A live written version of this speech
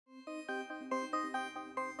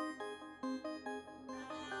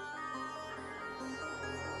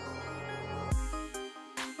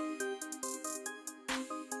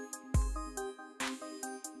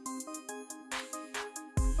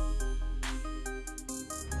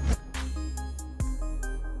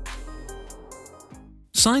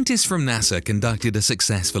Scientists from NASA conducted a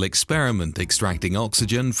successful experiment extracting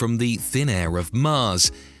oxygen from the thin air of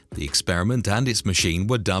Mars. The experiment and its machine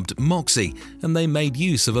were dubbed MOXIE, and they made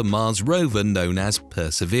use of a Mars rover known as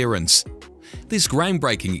Perseverance. This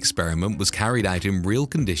groundbreaking experiment was carried out in real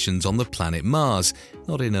conditions on the planet Mars,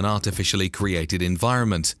 not in an artificially created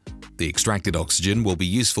environment. The extracted oxygen will be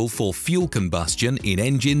useful for fuel combustion in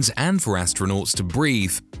engines and for astronauts to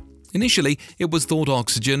breathe. Initially, it was thought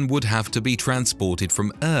oxygen would have to be transported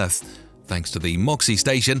from Earth. Thanks to the MOXIE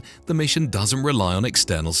station, the mission doesn't rely on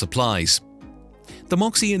external supplies. The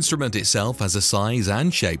MOXIE instrument itself has a size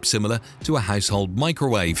and shape similar to a household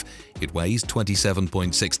microwave. It weighs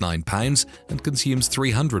 27.69 pounds and consumes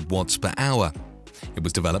 300 watts per hour. It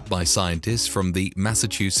was developed by scientists from the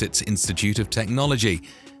Massachusetts Institute of Technology.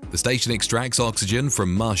 The station extracts oxygen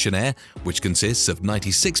from Martian air, which consists of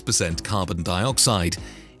 96% carbon dioxide.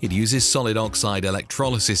 It uses solid oxide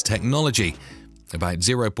electrolysis technology. About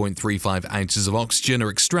 0.35 ounces of oxygen are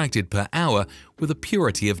extracted per hour with a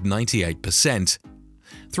purity of 98%.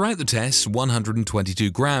 Throughout the tests, 122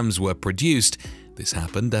 grams were produced. This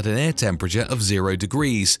happened at an air temperature of 0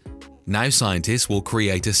 degrees. Now scientists will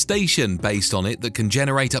create a station based on it that can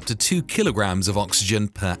generate up to 2 kilograms of oxygen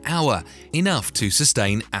per hour, enough to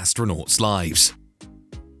sustain astronauts' lives.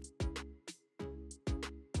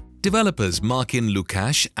 Developers Martin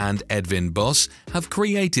Lukács and Edwin Boss have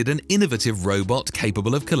created an innovative robot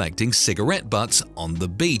capable of collecting cigarette butts on the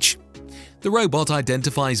beach. The robot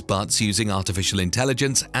identifies butts using artificial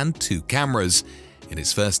intelligence and 2 cameras. In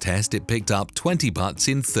its first test, it picked up 20 butts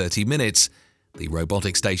in 30 minutes. The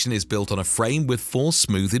robotic station is built on a frame with 4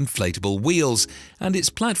 smooth inflatable wheels, and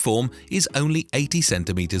its platform is only 80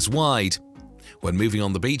 centimeters wide. When moving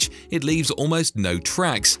on the beach, it leaves almost no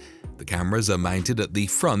tracks. The cameras are mounted at the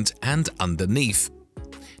front and underneath.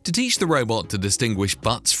 To teach the robot to distinguish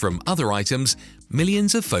butts from other items,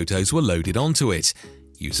 millions of photos were loaded onto it.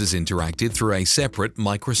 Users interacted through a separate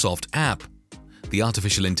Microsoft app. The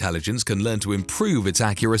artificial intelligence can learn to improve its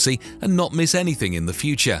accuracy and not miss anything in the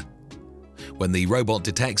future. When the robot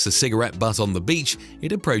detects a cigarette butt on the beach,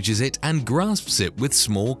 it approaches it and grasps it with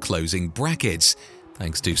small closing brackets.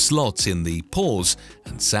 Thanks to slots in the pores,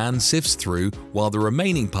 and sand sifts through while the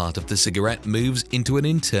remaining part of the cigarette moves into an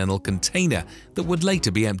internal container that would later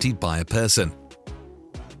be emptied by a person.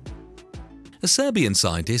 A Serbian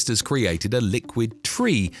scientist has created a liquid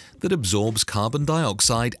tree that absorbs carbon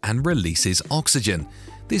dioxide and releases oxygen.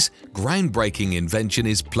 This groundbreaking invention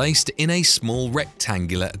is placed in a small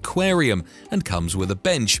rectangular aquarium and comes with a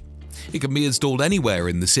bench. It can be installed anywhere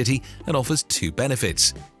in the city and offers 2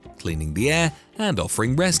 benefits: cleaning the air and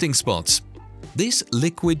offering resting spots. This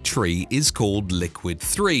liquid tree is called Liquid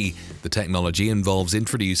 3. The technology involves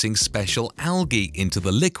introducing special algae into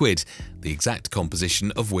the liquid, the exact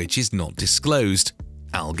composition of which is not disclosed.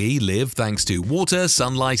 Algae live thanks to water,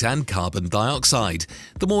 sunlight, and carbon dioxide.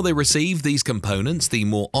 The more they receive these components, the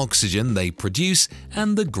more oxygen they produce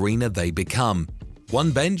and the greener they become.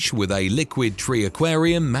 One bench with a liquid tree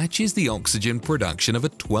aquarium matches the oxygen production of a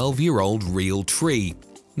 12-year-old real tree.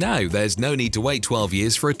 Now, there's no need to wait 12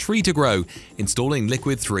 years for a tree to grow. Installing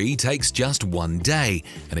Liquid 3 takes just 1 day,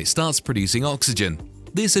 and it starts producing oxygen.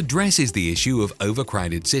 This addresses the issue of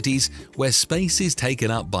overcrowded cities where space is taken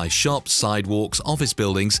up by shops, sidewalks, office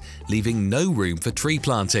buildings, leaving no room for tree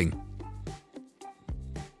planting.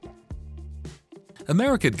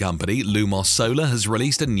 American company Lumos Solar has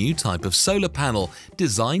released a new type of solar panel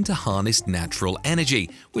designed to harness natural energy,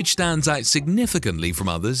 which stands out significantly from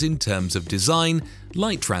others in terms of design,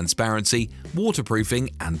 light transparency, waterproofing,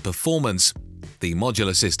 and performance. The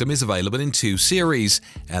modular system is available in 2 series,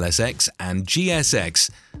 LSX and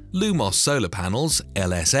GSX. Lumos solar panels,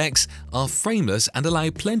 LSX, are frameless and allow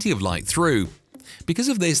plenty of light through. Because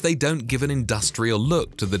of this, they don't give an industrial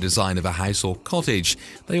look to the design of a house or cottage.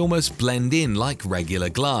 They almost blend in like regular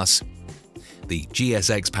glass. The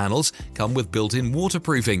GSX panels come with built-in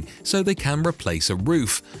waterproofing, so they can replace a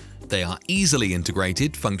roof. They are easily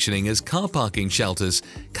integrated, functioning as car parking shelters,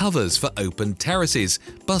 covers for open terraces,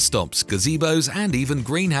 bus stops, gazebos, and even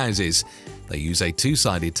greenhouses. They use a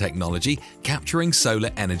 2-sided technology, capturing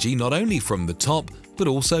solar energy not only from the top, but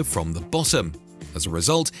also from the bottom. As a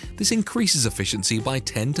result, this increases efficiency by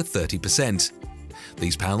 10 to 30%.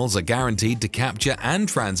 These panels are guaranteed to capture and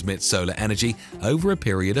transmit solar energy over a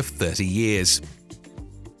period of 30 years.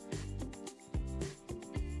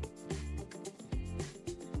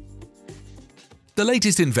 The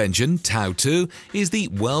latest invention, Tau 2, is the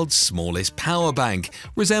world's smallest power bank.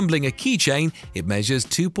 Resembling a keychain, it measures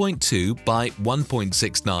 2.2 by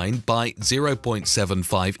 1.69 by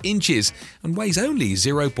 0.75 inches and weighs only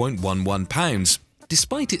 0.11 pounds.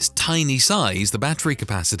 Despite its tiny size, the battery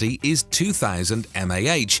capacity is 2000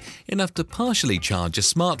 mAh, enough to partially charge a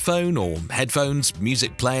smartphone or headphones,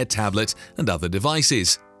 music player, tablet, and other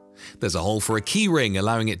devices. There's a hole for a key ring,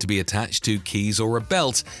 allowing it to be attached to keys or a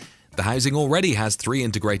belt. The housing already has 3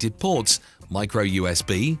 integrated ports: micro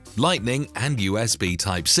USB, Lightning, and USB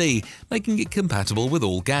Type-C, making it compatible with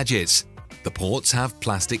all gadgets. The ports have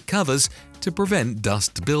plastic covers to prevent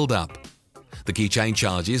dust buildup. The keychain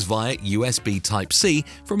charges via USB Type-C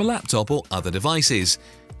from a laptop or other devices.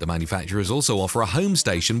 The manufacturers also offer a home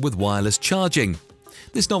station with wireless charging.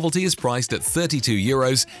 This novelty is priced at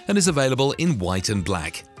 €32 and is available in white and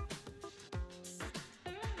black.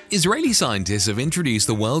 Israeli scientists have introduced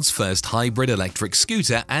the world's first hybrid electric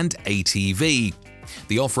scooter and ATV.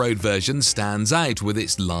 The off-road version stands out with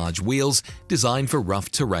its large wheels, designed for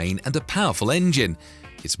rough terrain, and a powerful engine.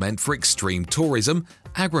 It's meant for extreme tourism,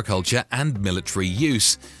 agriculture, and military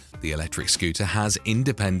use. The electric scooter has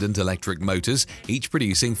independent electric motors, each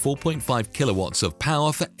producing 4.5 kilowatts of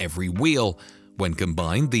power for every wheel. When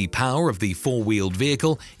combined, the power of the four-wheeled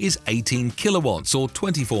vehicle is 18 kilowatts or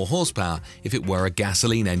 24 horsepower if it were a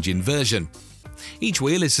gasoline engine version. Each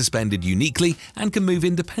wheel is suspended uniquely and can move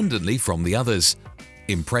independently from the others.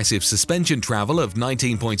 Impressive suspension travel of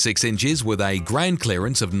 19.6 inches with a ground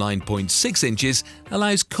clearance of 9.6 inches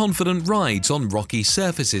allows confident rides on rocky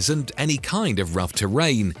surfaces and any kind of rough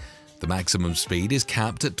terrain. The maximum speed is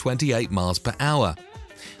capped at 28 miles per hour.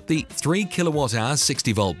 The 3 kWh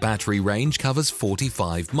 60-volt battery range covers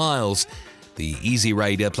 45 miles. The Easy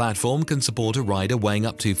Raider platform can support a rider weighing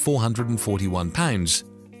up to 441 pounds.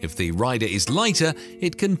 If the rider is lighter,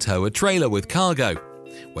 it can tow a trailer with cargo.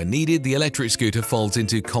 When needed, the electric scooter folds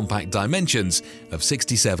into compact dimensions of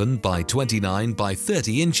 67 by 29 by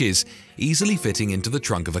 30 inches, easily fitting into the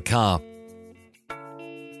trunk of a car.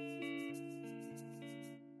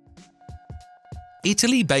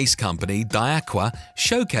 Italy-based company Diaqua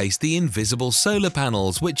showcased the invisible solar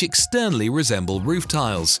panels, which externally resemble roof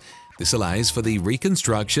tiles. This allows for the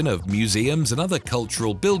reconstruction of museums and other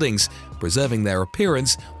cultural buildings, preserving their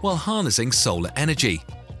appearance while harnessing solar energy.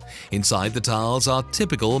 Inside the tiles are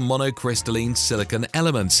typical monocrystalline silicon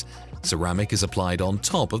elements. Ceramic is applied on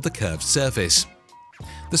top of the curved surface.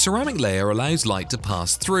 The ceramic layer allows light to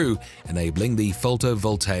pass through, enabling the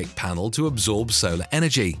photovoltaic panel to absorb solar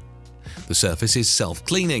energy. The surface is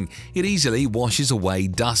self-cleaning. It easily washes away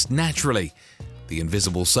dust naturally. The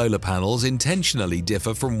invisible solar panels intentionally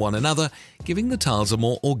differ from one another, giving the tiles a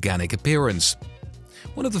more organic appearance.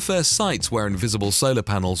 One of the first sites where invisible solar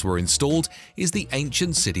panels were installed is the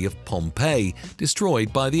ancient city of Pompeii,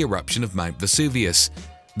 destroyed by the eruption of Mount Vesuvius.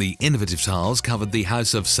 The innovative tiles covered the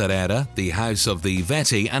House of Serera, the House of the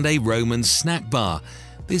Veti, and a Roman snack bar.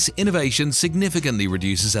 This innovation significantly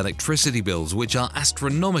reduces electricity bills, which are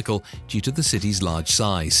astronomical due to the city's large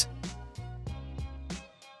size.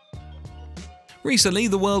 Recently,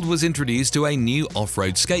 the world was introduced to a new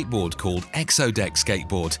off-road skateboard called Exodeck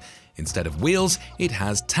Skateboard. Instead of wheels, it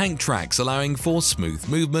has tank tracks, allowing for smooth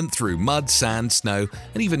movement through mud, sand, snow,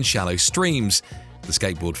 and even shallow streams. The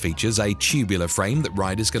skateboard features a tubular frame that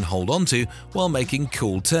riders can hold onto while making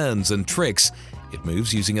cool turns and tricks. It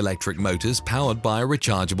moves using electric motors powered by a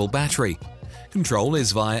rechargeable battery. Control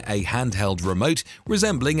is via a handheld remote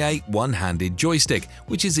resembling a one-handed joystick,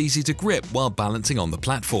 which is easy to grip while balancing on the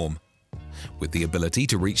platform. With the ability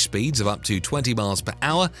to reach speeds of up to 20 miles per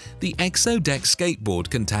hour, the Exodeck skateboard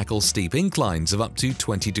can tackle steep inclines of up to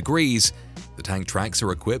 20 degrees. The tank tracks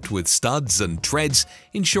are equipped with studs and treads,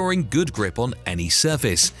 ensuring good grip on any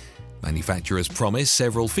surface. Manufacturers promise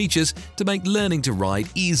several features to make learning to ride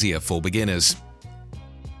easier for beginners.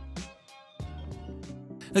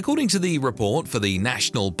 According to the report for the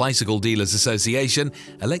National Bicycle Dealers Association,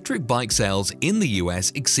 electric bike sales in the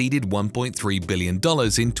US exceeded $1.3 billion in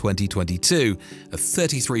 2022, a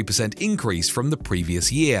 33% increase from the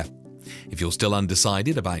previous year. If you're still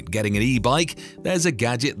undecided about getting an e-bike, there's a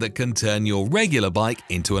gadget that can turn your regular bike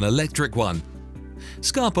into an electric one.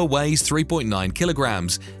 Scarpa weighs 3.9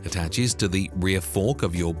 kilograms, attaches to the rear fork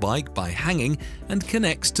of your bike by hanging, and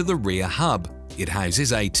connects to the rear hub. It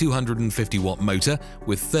houses a 250-watt motor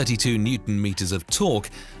with 32 Newton-meters of torque,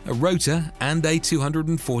 a rotor, and a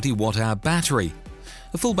 240 watt-hour battery.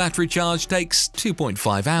 A full battery charge takes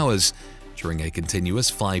 2.5 hours. During a continuous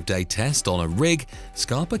 5-day test on a rig,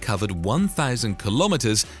 Scarpa covered 1,000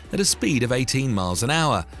 kilometers at a speed of 18 miles an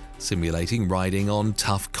hour, simulating riding on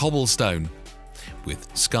tough cobblestone. With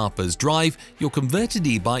Scarpa's drive, your converted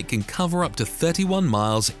e-bike can cover up to 31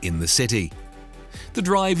 miles in the city. The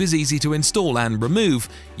drive is easy to install and remove.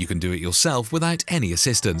 You can do it yourself without any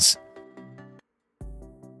assistance.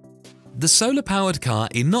 The solar-powered car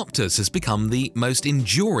Inventions has become the most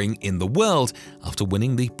enduring in the world after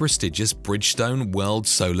winning the prestigious Bridgestone World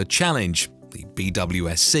Solar Challenge, the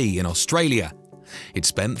BWSC, in Australia. It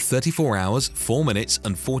spent 34 hours, 4 minutes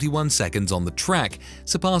and 41 seconds on the track,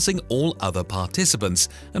 surpassing all other participants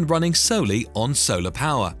and running solely on solar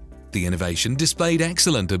power. The innovation displayed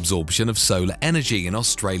excellent absorption of solar energy in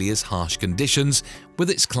Australia's harsh conditions,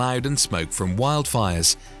 with its cloud and smoke from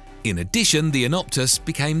wildfires. In addition, the Inventions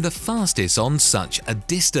became the fastest on such a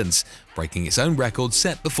distance, breaking its own record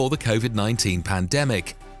set before the COVID-19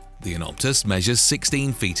 pandemic. The Inventions measures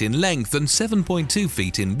 16 feet in length and 7.2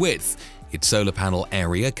 feet in width. Its solar panel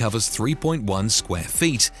area covers 3.1 square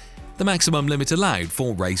feet, the maximum limit allowed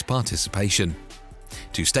for race participation.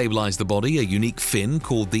 To stabilize the body, a unique fin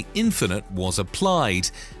called the Infinite was applied.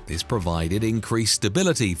 This provided increased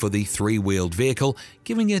stability for the three-wheeled vehicle,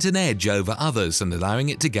 giving it an edge over others and allowing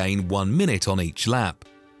it to gain 1 minute on each lap.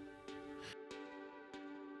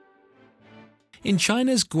 In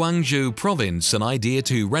China's Guangzhou province, an idea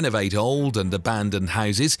to renovate old and abandoned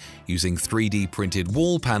houses using 3D printed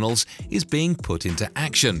wall panels is being put into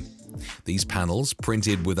action. These panels,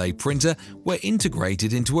 printed with a printer, were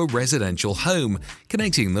integrated into a residential home,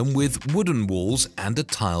 connecting them with wooden walls and a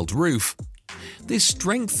tiled roof. This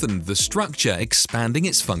strengthened the structure, expanding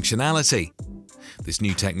its functionality. This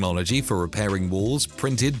new technology for repairing walls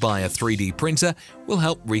printed by a 3D printer will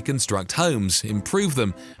help reconstruct homes, improve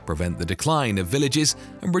them, prevent the decline of villages,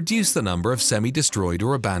 and reduce the number of semi-destroyed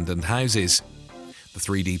or abandoned houses. The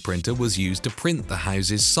 3D printer was used to print the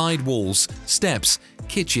house's side walls, steps,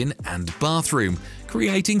 kitchen, and bathroom,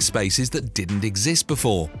 creating spaces that didn't exist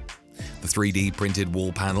before. The 3D printed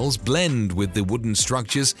wall panels blend with the wooden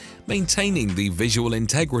structures, maintaining the visual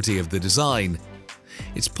integrity of the design.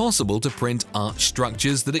 It's possible to print arch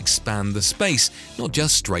structures that expand the space, not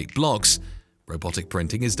just straight blocks. Robotic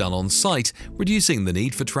printing is done on site, reducing the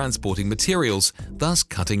need for transporting materials, thus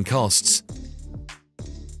cutting costs.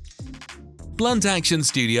 Blunt Action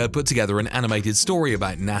Studio put together an animated story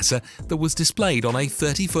about NASA that was displayed on a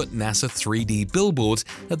 30-foot NASA 3D billboard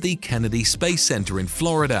at the Kennedy Space Center in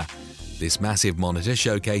Florida. This massive monitor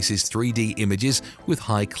showcases 3D images with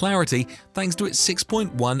high clarity thanks to its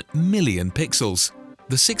 6.1 million pixels.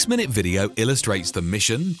 The 6-minute video illustrates the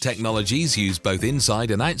mission, technologies used both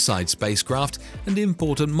inside and outside spacecraft, and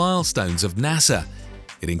important milestones of NASA.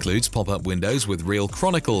 It includes pop-up windows with real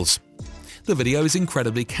chronicles. The video is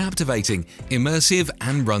incredibly captivating, immersive,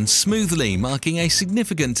 and runs smoothly, marking a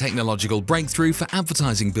significant technological breakthrough for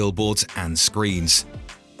advertising billboards and screens.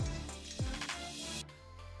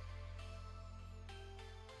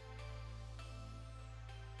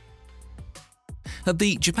 At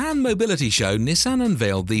the Japan Mobility Show, Nissan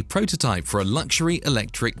unveiled the prototype for a luxury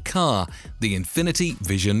electric car, the Infinity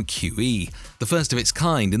Vision QE, the first of its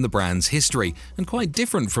kind in the brand's history, and quite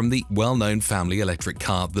different from the well-known family electric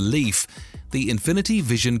car, the Leaf. The Infinity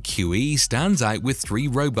Vision QE stands out with 3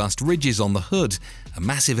 robust ridges on the hood, a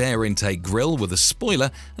massive air intake grille with a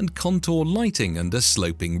spoiler, and contour lighting and a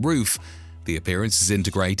sloping roof. The appearance is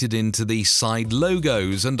integrated into the side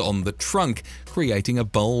logos and on the trunk, creating a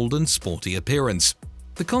bold and sporty appearance.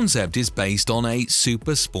 The concept is based on a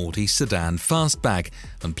super sporty sedan fastback,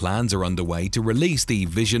 and plans are underway to release the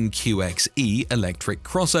Vision QXE electric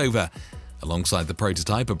crossover. Alongside the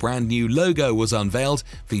prototype, a brand new logo was unveiled,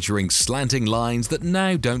 featuring slanting lines that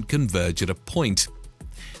now don't converge at a point.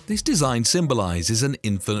 This design symbolizes an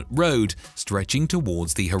infinite road stretching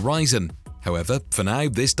towards the horizon. However, for now,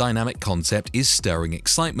 this dynamic concept is stirring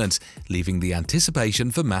excitement, leaving the anticipation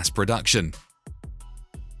for mass production.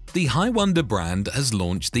 The Hyundai brand has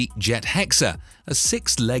launched the Jet Hexa, a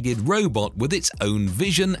 6-legged robot with its own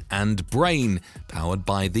vision and brain, powered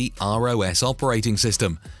by the ROS operating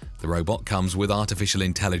system. The robot comes with artificial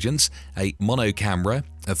intelligence, a mono camera,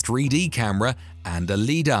 a 3D camera, and a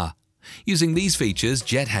LiDAR. Using these features,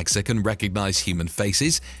 Jet Hexa can recognize human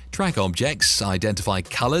faces, track objects, identify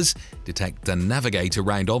colors, detect and navigate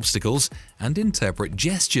around obstacles, and interpret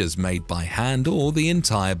gestures made by hand or the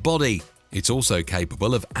entire body. It's also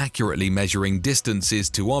capable of accurately measuring distances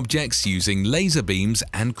to objects using laser beams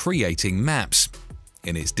and creating maps.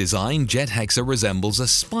 In its design, Jet Hexa resembles a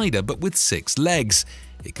spider but with 6 legs.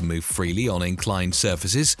 It can move freely on inclined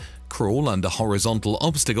surfaces, crawl under horizontal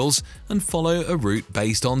obstacles, and follow a route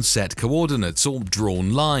based on set coordinates or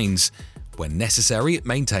drawn lines. When necessary, it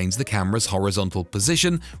maintains the camera's horizontal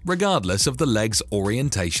position regardless of the leg's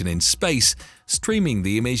orientation in space, streaming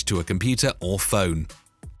the image to a computer or phone.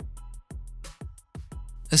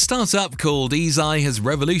 A startup called Easeye has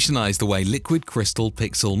revolutionized the way liquid crystal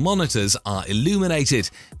pixel monitors are illuminated,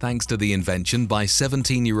 thanks to the invention by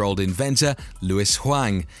 17-year-old inventor Louis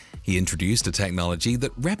Huang. He introduced a technology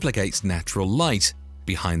that replicates natural light.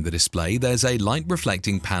 Behind the display, there's a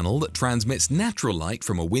light-reflecting panel that transmits natural light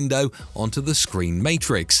from a window onto the screen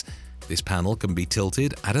matrix. This panel can be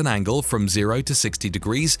tilted at an angle from 0 to 60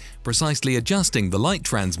 degrees, precisely adjusting the light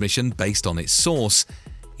transmission based on its source.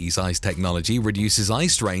 Easeye's technology reduces eye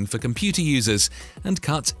strain for computer users and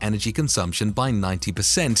cuts energy consumption by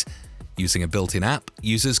 90%. Using a built-in app,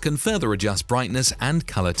 users can further adjust brightness and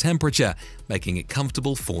color temperature, making it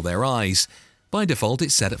comfortable for their eyes. By default,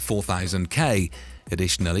 it's set at 4000K.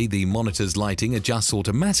 Additionally, the monitor's lighting adjusts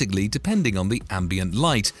automatically depending on the ambient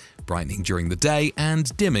light, brightening during the day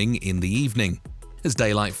and dimming in the evening. As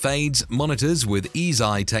daylight fades, monitors with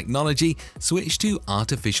Easeye technology switch to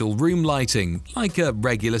artificial room lighting, like a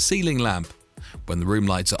regular ceiling lamp. When the room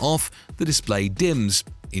lights are off, the display dims.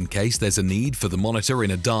 In case there's a need for the monitor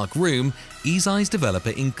in a dark room, Easeye's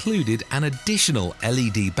developer included an additional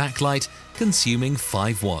LED backlight consuming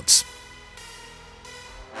 5 watts.